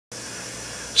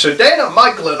So Dana,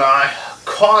 Michael, and I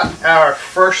caught our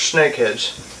first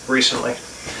snakeheads recently,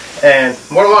 and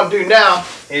what I want to do now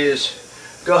is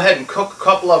go ahead and cook a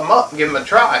couple of them up and give them a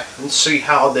try and see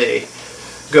how they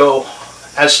go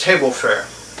as table fare.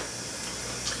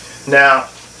 Now,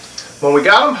 when we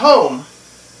got them home,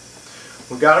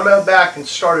 we got them out back and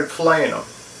started filleting them,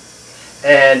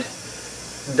 and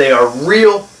they are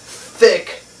real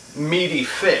thick, meaty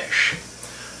fish.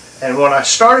 And when I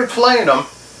started filleting them,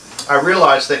 I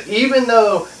realized that even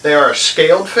though they are a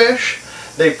scaled fish,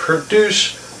 they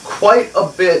produce quite a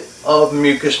bit of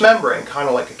mucous membrane, kind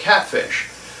of like a catfish.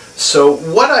 So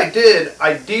what I did,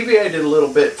 I deviated a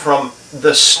little bit from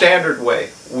the standard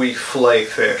way we fillet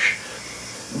fish.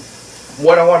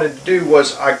 What I wanted to do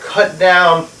was I cut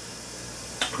down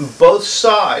both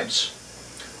sides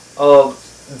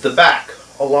of the back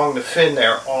along the fin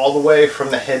there, all the way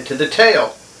from the head to the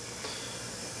tail,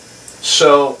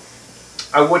 so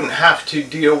I wouldn't have to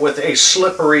deal with a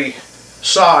slippery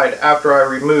side after I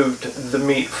removed the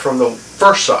meat from the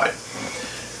first side.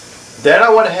 Then I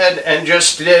went ahead and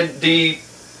just did the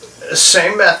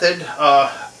same method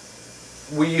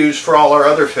we use for all our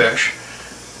other fish.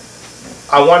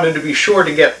 I wanted to be sure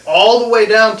to get all the way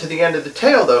down to the end of the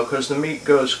tail though, because the meat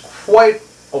goes quite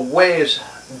a ways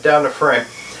down the frame.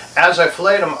 As I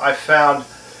filleted them, I found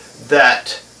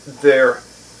that their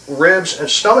ribs and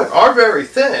stomach are very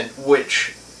thin,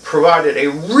 which provided a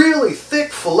really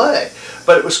thick fillet,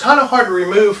 but it was kind of hard to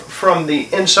remove from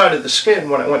the inside of the skin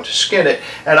when I went to skin it.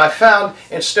 And I found,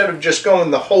 instead of just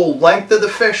going the whole length of the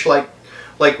fish like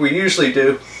we usually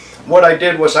do, what I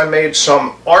did was I made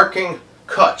some arcing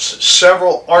cuts,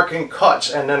 several arcing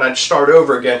cuts, and then I'd start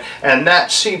over again, and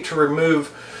that seemed to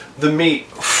remove the meat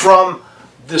from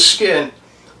the skin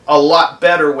a lot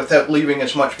better without leaving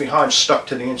as much behind stuck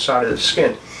to the inside of the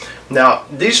skin. Now,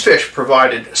 these fish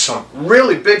provided some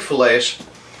really big fillets,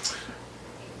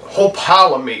 a whole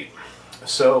pile of meat.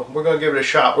 So we're going to give it a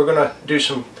shot. We're going to do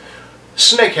some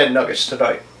snakehead nuggets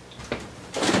tonight.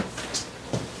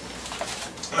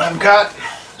 I've got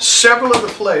several of the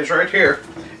fillets right here,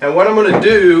 and what I'm going to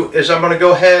do is I'm going to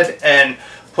go ahead and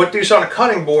put these on a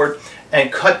cutting board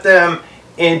and cut them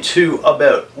into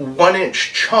about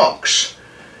 1-inch chunks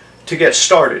to get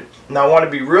started. Now I want to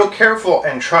be real careful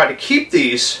and try to keep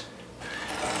these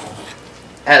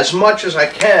as much as I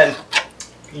can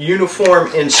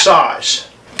uniform in size,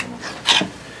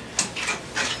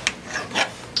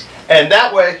 and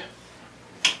that way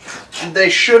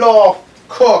they should all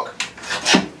cook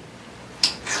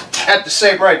at the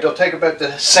same rate. They'll take about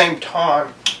the same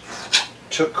time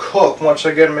to cook once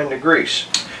I get them into grease.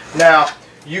 Now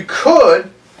you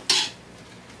could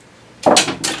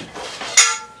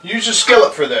use a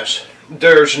skillet for this.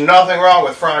 There's nothing wrong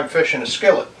with frying fish in a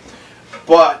skillet,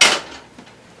 but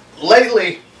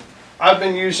lately I've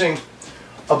been using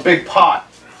a big pot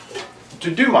to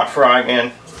do my frying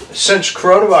in. Since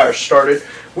coronavirus started,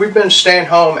 we've been staying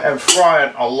home and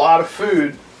frying a lot of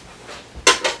food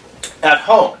at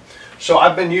home. So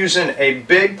I've been using a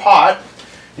big pot.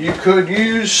 You could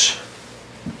use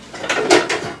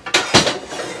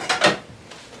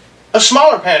a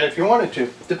smaller pan if you wanted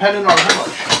to, depending on how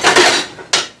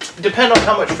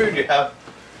much food you have.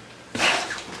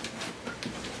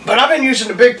 But I've been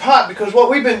using a big pot because what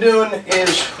we've been doing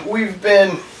is we've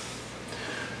been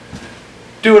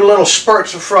doing little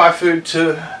spurts of fry food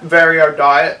to vary our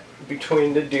diet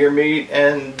between the deer meat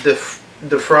and the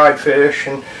fried fish.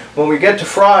 And when we get to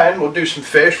frying, we'll do some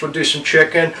fish, we'll do some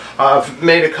chicken. I've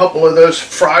made a couple of those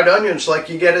fried onions like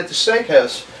you get at the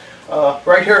Snakeheads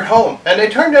right here at home, and they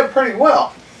turned out pretty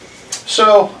well.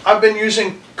 So I've been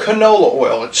using canola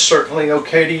oil. It's certainly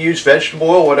okay to use vegetable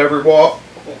oil, whatever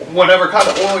kind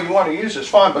of oil you want to use is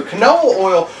fine, but canola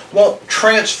oil won't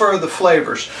transfer the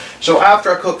flavors. So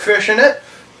after I cook fish in it,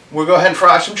 we'll go ahead and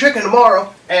fry some chicken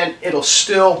tomorrow, and it'll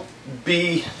still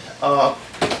be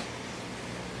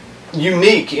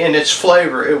unique in its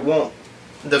flavor. It won't,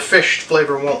 the fish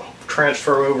flavor won't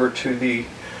transfer over to the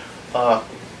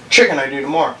chicken I do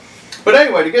tomorrow. But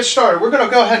anyway, to get started, we're going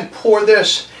to go ahead and pour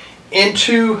this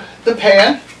into the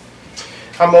pan.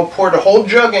 I'm going to pour the whole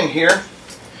jug in here,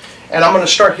 and I'm going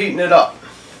to start heating it up.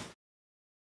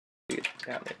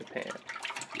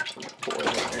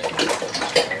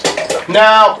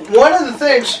 Now, one of the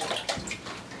things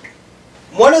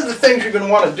you're going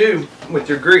to want to do with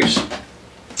your grease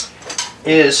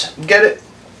is get it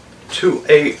to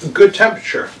a good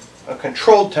temperature, a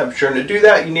controlled temperature, and to do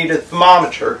that you need a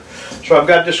thermometer. So I've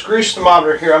got this grease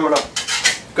thermometer here. I'm going to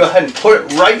go ahead and put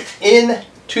it right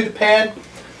into the pan,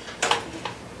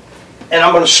 and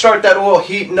I'm going to start that oil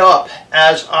heating up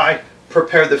as I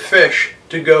prepare the fish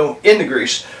to go in the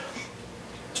grease.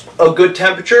 A good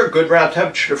temperature, a good round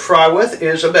temperature to fry with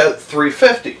is about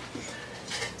 350.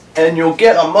 And you'll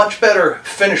get a much better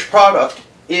finished product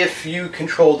if you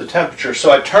control the temperature.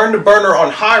 So I turned the burner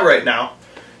on high right now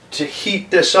to heat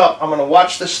this up. I'm going to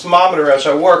watch this thermometer as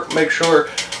I work, make sure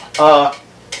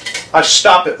I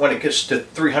stop it when it gets to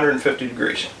 350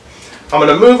 degrees. I'm going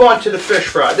to move on to the fish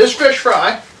fry. This fish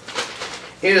fry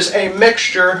is a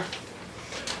mixture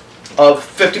of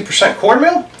 50%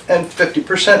 cornmeal and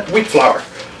 50% wheat flour.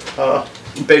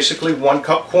 Basically 1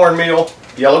 cup cornmeal,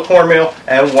 yellow cornmeal,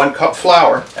 and 1 cup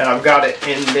flour, and I've got it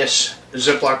in this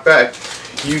Ziploc bag.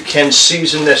 You can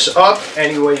season this up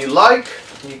any way you like.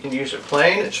 You can use it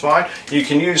plain, it's fine. You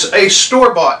can use a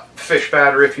store-bought fish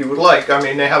batter if you would like. I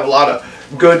mean, they have a lot of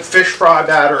good fish fry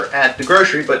batter at the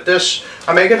grocery, but this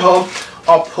I make at home.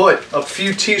 I'll put a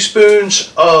few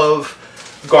teaspoons of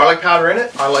garlic powder in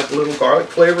it. I like a little garlic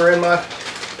flavor in my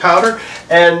powder,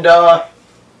 and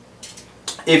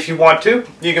if you want to,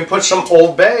 you can put some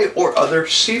Old Bay or other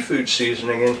seafood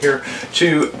seasoning in here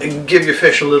to give your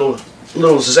fish a little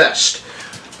zest.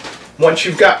 Once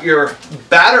you've got your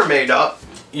batter made up,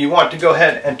 you want to go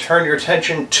ahead and turn your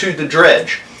attention to the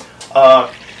dredge.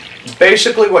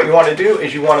 Basically what you want to do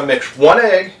is you want to mix 1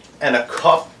 egg and a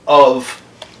cup of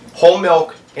whole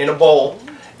milk in a bowl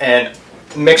and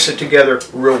mix it together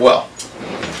real well.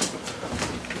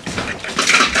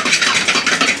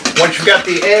 Once you've got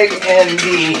the egg and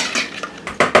the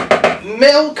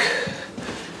milk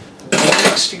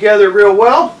mixed together real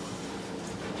well,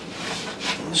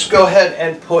 just go ahead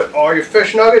and put all your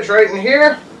fish nuggets right in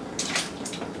here.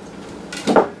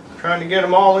 Trying to get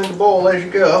them all in the bowl as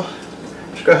you go.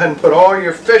 Just go ahead and put all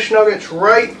your fish nuggets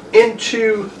right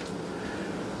into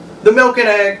the milk and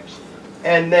egg,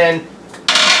 and then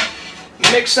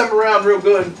mix them around real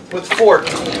good with a fork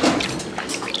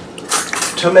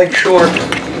to make sure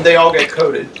they all get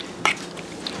coated.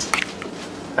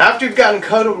 After you've gotten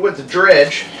coated with the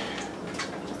dredge,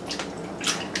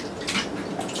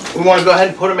 we want to go ahead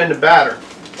and put them in the batter.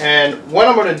 And what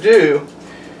I'm going to do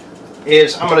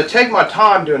is I'm going to take my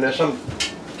time doing this. I'm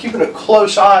keeping a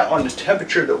close eye on the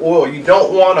temperature of the oil. You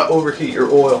don't want to overheat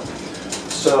your oil.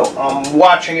 So I'm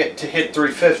watching it to hit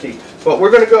 350. But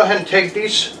we're going to go ahead and take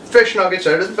these fish nuggets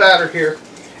out of the batter here,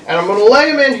 and I'm going to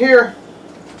lay them in here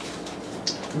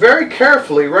very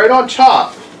carefully right on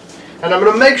top, and I'm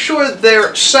going to make sure that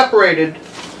they're separated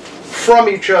from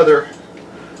each other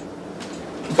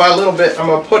by a little bit. I'm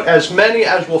going to put as many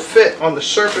as will fit on the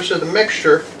surface of the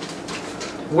mixture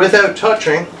without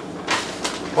touching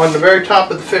on the very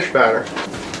top of the fish batter.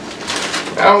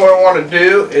 Now what I want to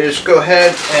do is go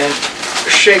ahead and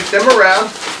shake them around,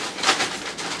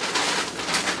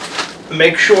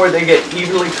 make sure they get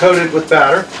evenly coated with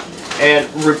batter, and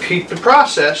repeat the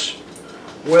process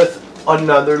with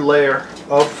another layer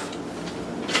of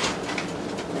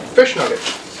fish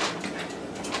nuggets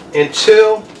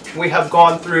until we have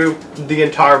gone through the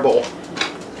entire bowl.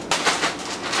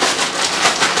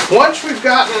 Once we've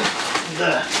gotten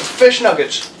the fish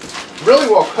nuggets really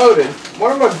well coated,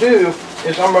 what I'm going to do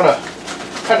is I'm going to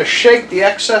kind of shake the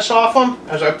excess off them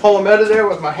as I pull them out of there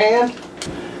with my hand.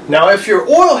 Now if your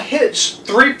oil hits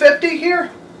 350 here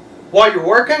while you're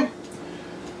working,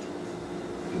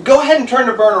 go ahead and turn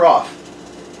the burner off.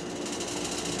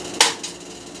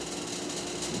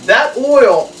 That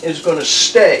oil is going to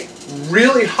stay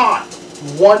really hot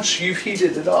once you've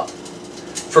heated it up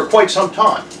for quite some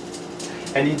time.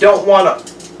 And you don't want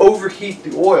to overheat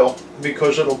the oil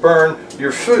because it'll burn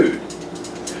your food.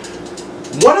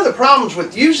 One of the problems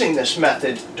with using this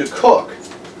method to cook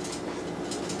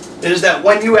is that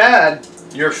when you add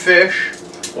your fish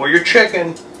or your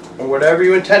chicken or whatever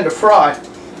you intend to fry,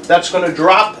 that's going to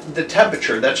drop the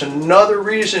temperature. That's another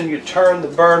reason you turn the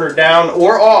burner down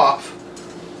or off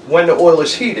when the oil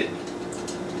is heated.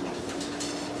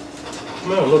 A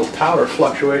little powder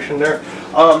fluctuation there.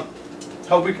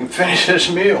 Hope we can finish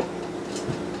this meal.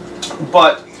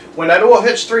 But when that oil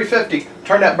hits 350,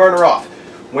 turn that burner off.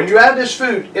 When you add this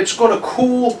food, it's going to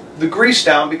cool the grease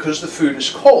down because the food is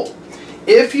cold.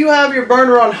 If you have your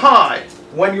burner on high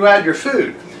when you add your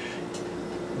food,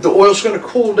 the oil's going to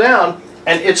cool down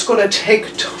and it's going to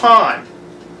take time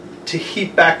to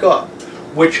heat back up,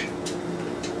 which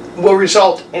will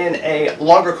result in a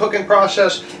longer cooking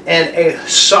process and a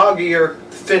soggier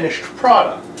finished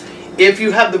product. If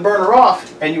you have the burner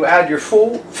off and you add your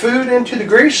full food into the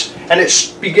grease and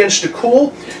it begins to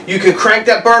cool, you can crank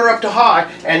that burner up to high,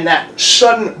 and that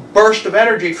sudden burst of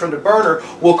energy from the burner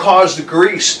will cause the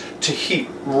grease to heat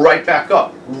right back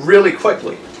up really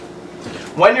quickly.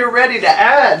 When you're ready to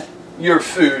add your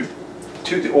food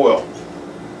to the oil,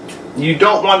 You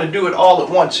don't want to do it all at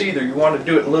once either. You want to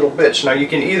do it in little bits. Now you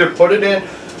can either put it in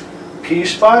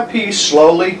piece by piece,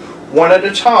 slowly, one at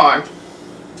a time.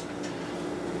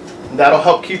 That'll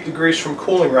help keep the grease from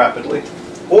cooling rapidly.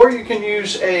 Or you can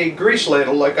use a grease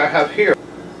ladle like I have here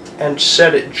and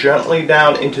set it gently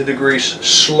down into the grease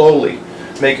slowly,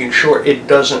 making sure it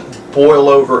doesn't boil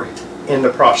over in the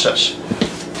process.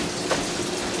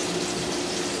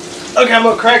 Okay, I'm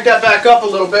going to crank that back up a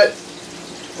little bit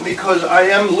because I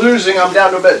am losing. I'm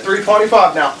down to about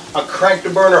 325 now. I'll crank the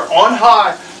burner on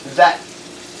high. That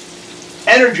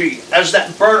energy, as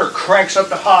that burner cranks up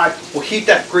to high, will heat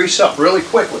that grease up really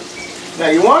quickly. Now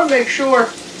you want to make sure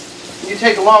you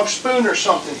take a long spoon or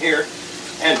something here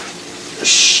and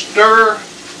stir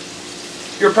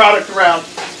your product around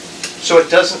so it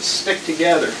doesn't stick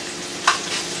together.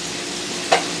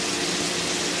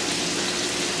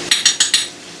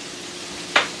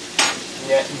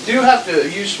 Yeah, you do have to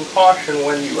use some caution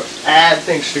when you add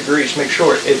things to grease. Make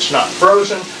sure it's not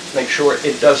frozen. Make sure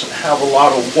it doesn't have a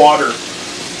lot of water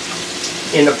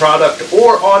in the product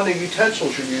or on the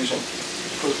utensils you're using.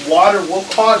 Because water will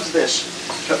cause this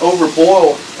to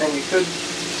overboil and you could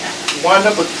wind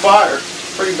up with fire.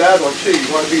 Pretty bad one too.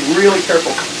 You want to be really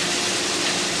careful.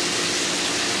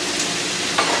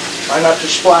 Try not to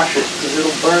splash it because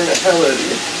it'll burn the hell out of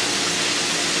you.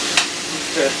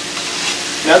 Okay.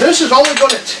 Now this is only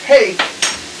going to take,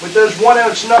 with those 1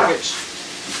 ounce nuggets,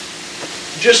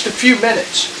 just a few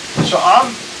minutes. So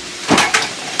I'm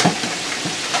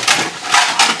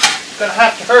going to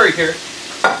have to hurry here.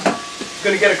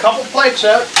 Going to get a couple plates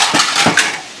out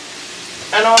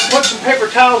and I'll put some paper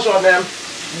towels on them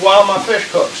while my fish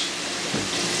cooks.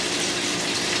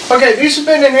 Okay, these have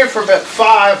been in here for about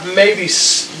 5, maybe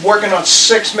working on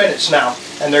 6 minutes now,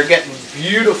 and they're getting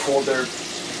beautiful. They're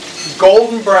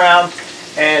golden brown,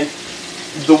 and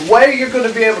the way you're going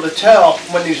to be able to tell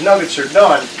when these nuggets are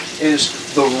done is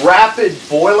the rapid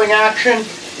boiling action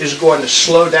is going to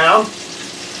slow down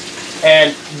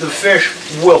and the fish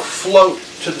will float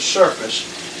to the surface.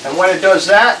 And when it does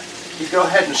that, you go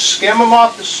ahead and skim them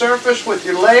off the surface with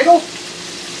your ladle.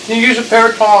 You use a pair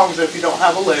of tongs if you don't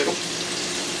have a ladle.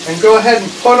 And go ahead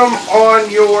and put them on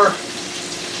your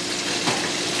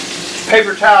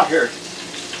paper towel here.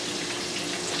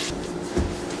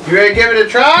 You ready to give it a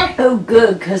try? Oh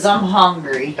good, because I'm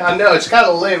hungry. I know, it's kind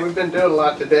of late. We've been doing a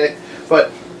lot today.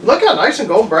 But look how nice and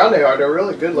golden brown they are. They're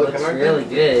really good looking, aren't they? Really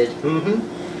good.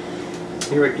 Mm-hmm.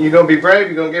 You going to be brave?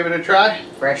 You going to give it a try?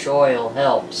 Fresh oil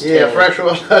helps, Yeah, too. fresh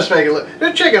oil does make it look...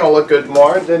 The chicken will look good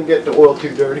tomorrow. It didn't get the oil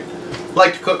too dirty. I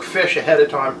like to cook fish ahead of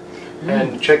time.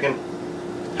 And chicken.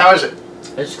 How is it?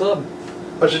 It's good.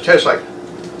 What's it taste like?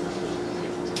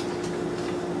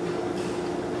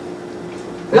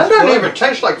 That doesn't even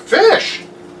taste like fish.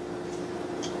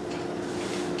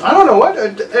 I don't know what.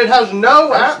 It has no...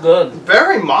 That's good.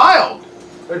 Very mild.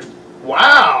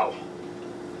 Wow.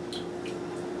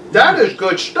 That is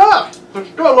good stuff. It's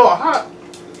still a little hot.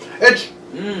 It's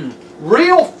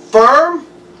real firm.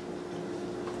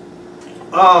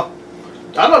 I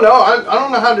don't know. I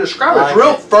don't know how to describe it. It's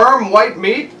real firm white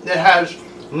meat. It has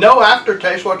no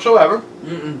aftertaste whatsoever.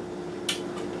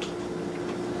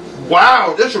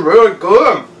 Wow, this is really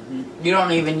good. You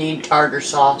don't even need tartar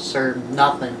sauce or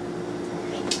nothing.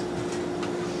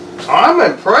 I'm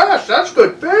impressed. That's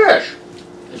good fish.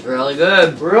 It's really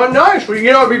good. Real nice. Well,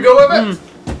 you know, if you go with it,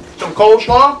 some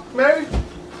coleslaw, maybe.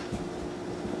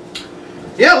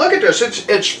 Yeah, look at this.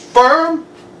 It's firm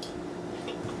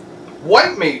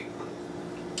white meat,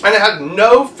 and it has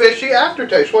no fishy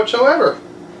aftertaste whatsoever.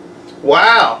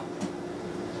 Wow.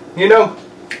 You know,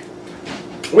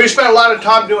 we spent a lot of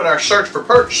time doing our Search for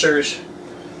Perch series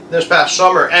this past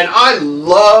summer, and I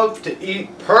love to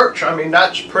eat perch. I mean,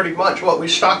 that's pretty much what we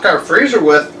stock our freezer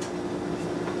with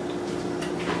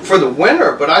for the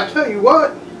winter. But I tell you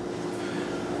what,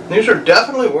 these are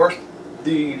definitely worth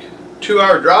the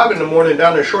 2-hour drive in the morning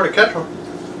down there short of catch them.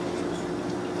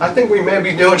 I think we may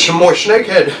be doing some more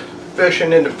snakehead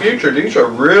fishing in the future. These are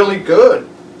really good.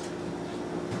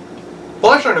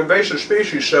 Plus, they're an invasive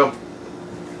species, so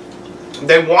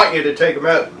they want you to take them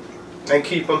out and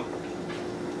keep them.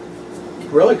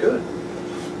 Really good.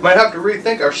 Might have to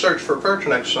rethink our search for perch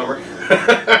next summer.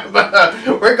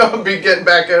 But we're going to be getting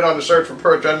back out on the search for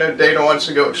perch. I know Dana wants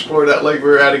to go explore that lake we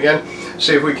were at again.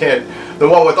 See if we can. The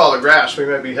one with all the grass, we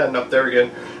may be heading up there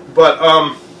again. But,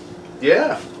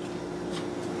 yeah.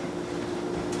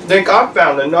 I think I've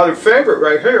found another favorite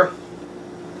right here.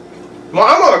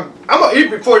 Well, I'm gonna eat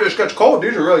before this gets cold.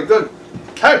 These are really good.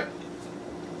 Hey,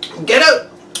 get out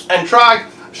and try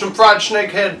some fried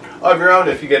snakehead of your own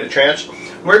if you get a chance.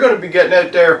 We're going to be getting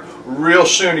out there real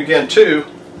soon again too.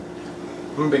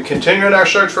 We'll be continuing our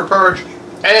search for perch,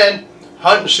 and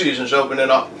hunting season's opening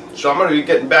up. So I'm going to be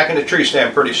getting back in the tree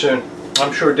stand pretty soon.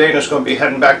 I'm sure Dana's going to be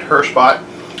heading back to her spot,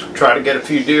 try to get a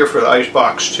few deer for the ice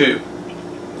box too.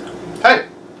 Hey,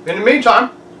 in the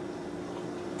meantime,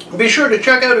 be sure to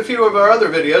check out a few of our other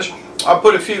videos. I'll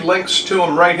put a few links to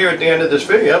them right here at the end of this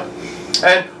video.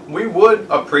 And we would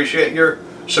appreciate your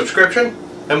subscription,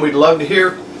 and we'd love to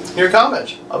hear your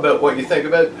comments about what you think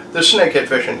about the snakehead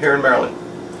fishing here in Maryland.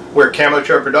 We're Camo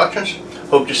Trail Productions.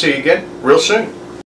 Hope to see you again real soon.